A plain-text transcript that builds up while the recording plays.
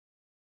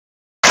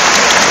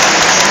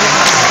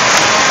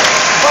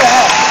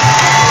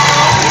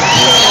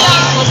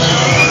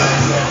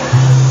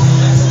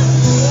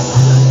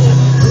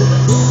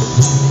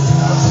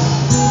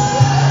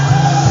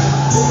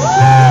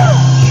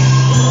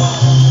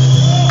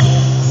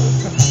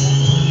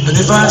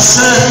if I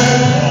say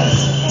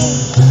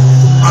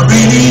I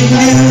really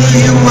knew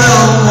you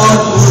well, what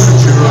would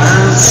your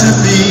answer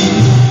be?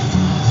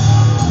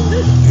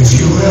 If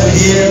you were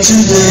here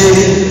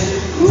today,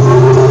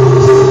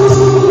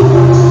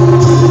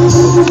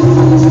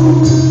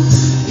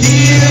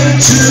 here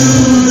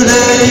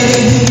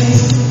today.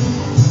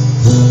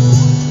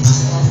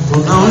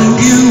 Well, knowing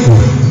you,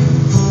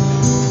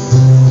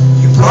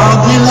 you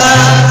probably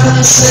laugh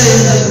and say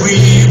that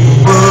we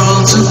were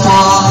worlds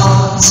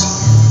apart.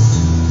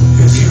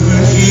 If you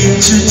were here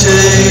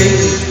today,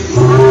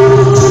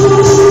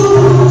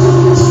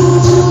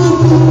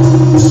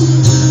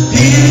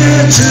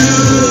 here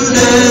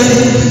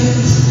today.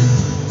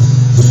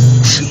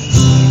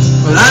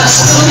 But I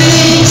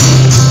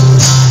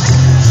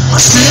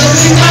still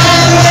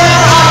remember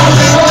how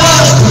it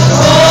was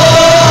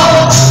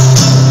before,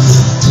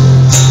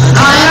 and I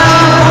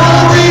am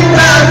holding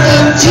back the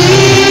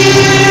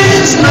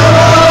tears no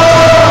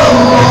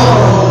more.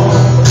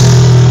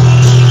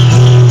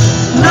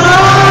 No,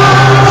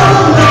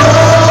 no,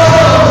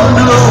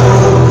 no.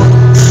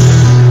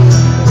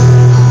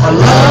 I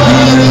love you.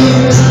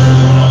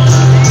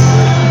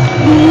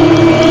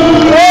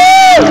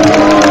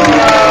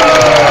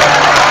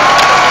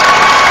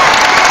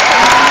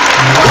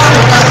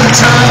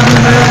 Time we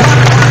met,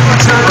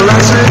 well, I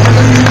said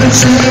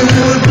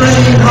we were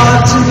playing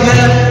hard to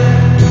get.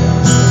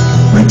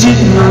 We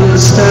didn't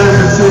understand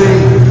a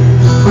thing,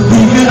 but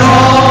we could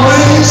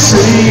always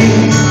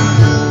sing.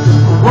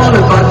 What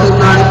about the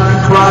night we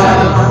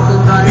cried?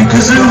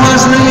 Because there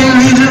wasn't any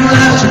reason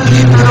left to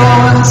keep it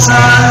all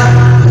inside.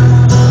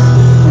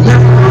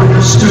 Never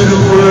understood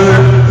a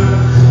word,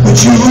 but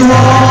you were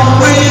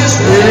always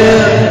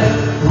there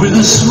with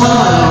a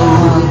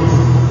smile.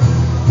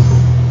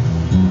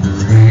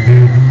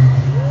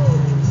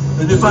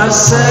 And if I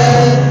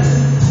say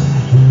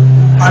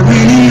I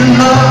really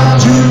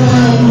loved you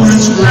and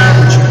was glad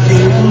that you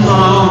came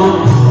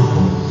along,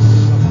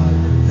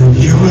 and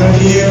you were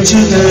here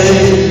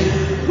today,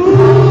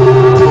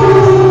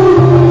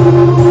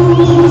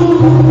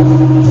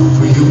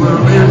 for you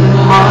were in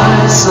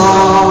my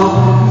song.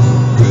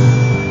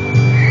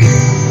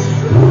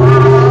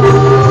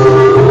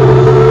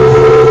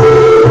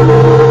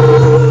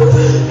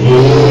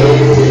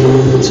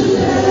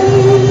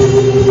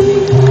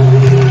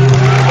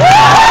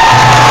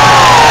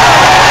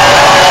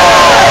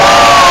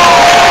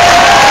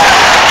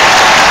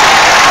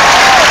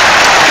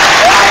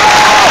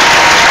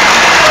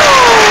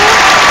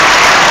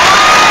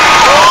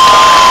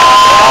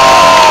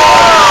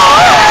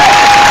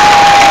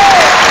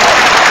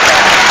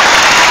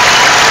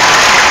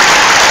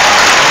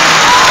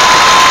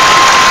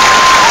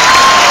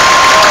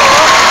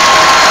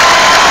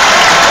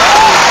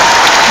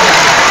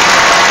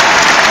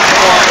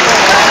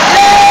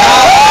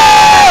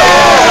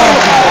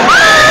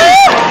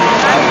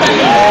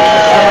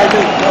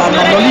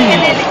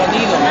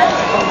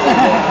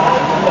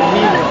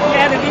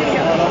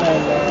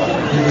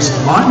 He was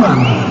my man.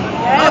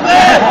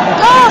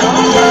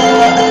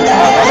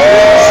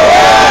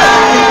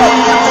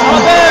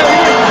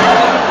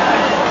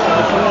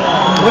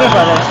 What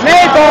about it?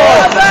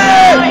 Maple!